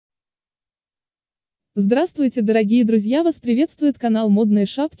Здравствуйте, дорогие друзья, вас приветствует канал Модные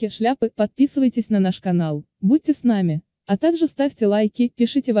шапки, шляпы, подписывайтесь на наш канал, будьте с нами, а также ставьте лайки,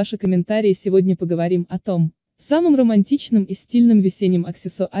 пишите ваши комментарии. Сегодня поговорим о том самом романтичном и стильном весеннем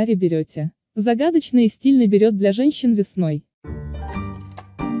аксессуаре берете. Загадочный и стильный берет для женщин весной.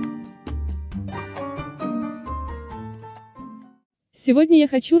 Сегодня я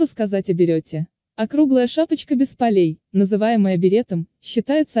хочу рассказать о берете. Округлая шапочка без полей, называемая беретом,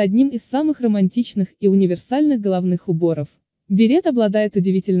 считается одним из самых романтичных и универсальных головных уборов. Берет обладает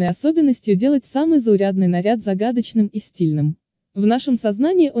удивительной особенностью делать самый заурядный наряд загадочным и стильным. В нашем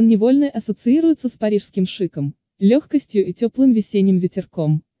сознании он невольно ассоциируется с парижским шиком, легкостью и теплым весенним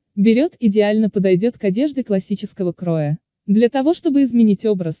ветерком. Берет идеально подойдет к одежде классического кроя. Для того, чтобы изменить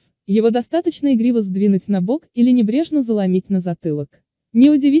образ, его достаточно игриво сдвинуть на бок или небрежно заломить на затылок.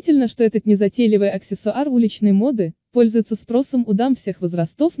 Неудивительно, что этот незатейливый аксессуар уличной моды пользуется спросом у дам всех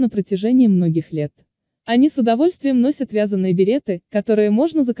возрастов на протяжении многих лет. Они с удовольствием носят вязаные береты, которые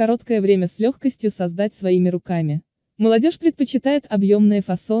можно за короткое время с легкостью создать своими руками. Молодежь предпочитает объемные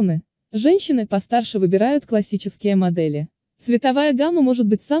фасоны, женщины постарше выбирают классические модели. Цветовая гамма может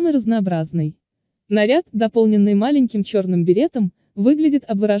быть самой разнообразной. Наряд, дополненный маленьким черным беретом, выглядит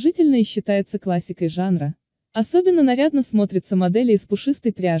обворожительно и считается классикой жанра. Особенно нарядно смотрятся модели из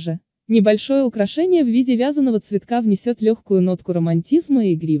пушистой пряжи. Небольшое украшение в виде вязаного цветка внесет легкую нотку романтизма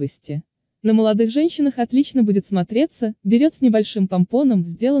и игривости. На молодых женщинах отлично будет смотреться берет с небольшим помпоном,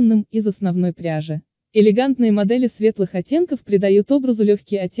 сделанным из основной пряжи. Элегантные модели светлых оттенков придают образу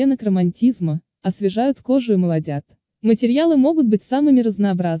легкий оттенок романтизма, освежают кожу и молодят. Материалы могут быть самыми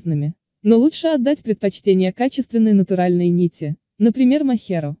разнообразными, но лучше отдать предпочтение качественной натуральной нити, например,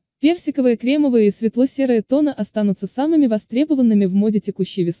 мохеро. Персиковые, кремовые и светло-серые тоны останутся самыми востребованными в моде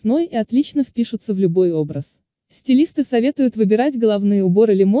текущей весной и отлично впишутся в любой образ. Стилисты советуют выбирать головные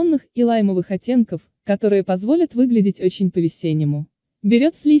уборы лимонных и лаймовых оттенков, которые позволят выглядеть очень по-весеннему.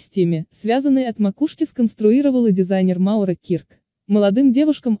 Берет с листьями, связанный от макушки, сконструировал и дизайнер Маура Кирк. Молодым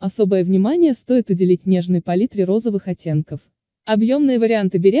девушкам особое внимание стоит уделить нежной палитре розовых оттенков. Объемные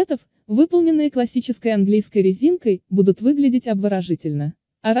варианты беретов, выполненные классической английской резинкой, будут выглядеть обворожительно.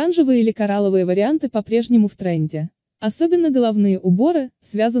 Оранжевые или коралловые варианты по-прежнему в тренде. Особенно головные уборы,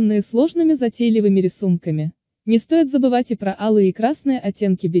 связанные сложными затейливыми рисунками. Не стоит забывать и про алые и красные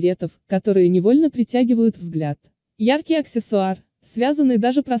оттенки беретов, которые невольно притягивают взгляд. Яркий аксессуар, связанный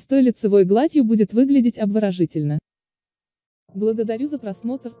даже простой лицевой гладью, будет выглядеть обворожительно. Благодарю за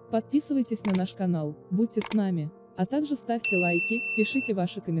просмотр, подписывайтесь на наш канал, будьте с нами, а также ставьте лайки, пишите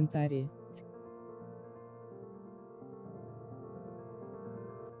ваши комментарии.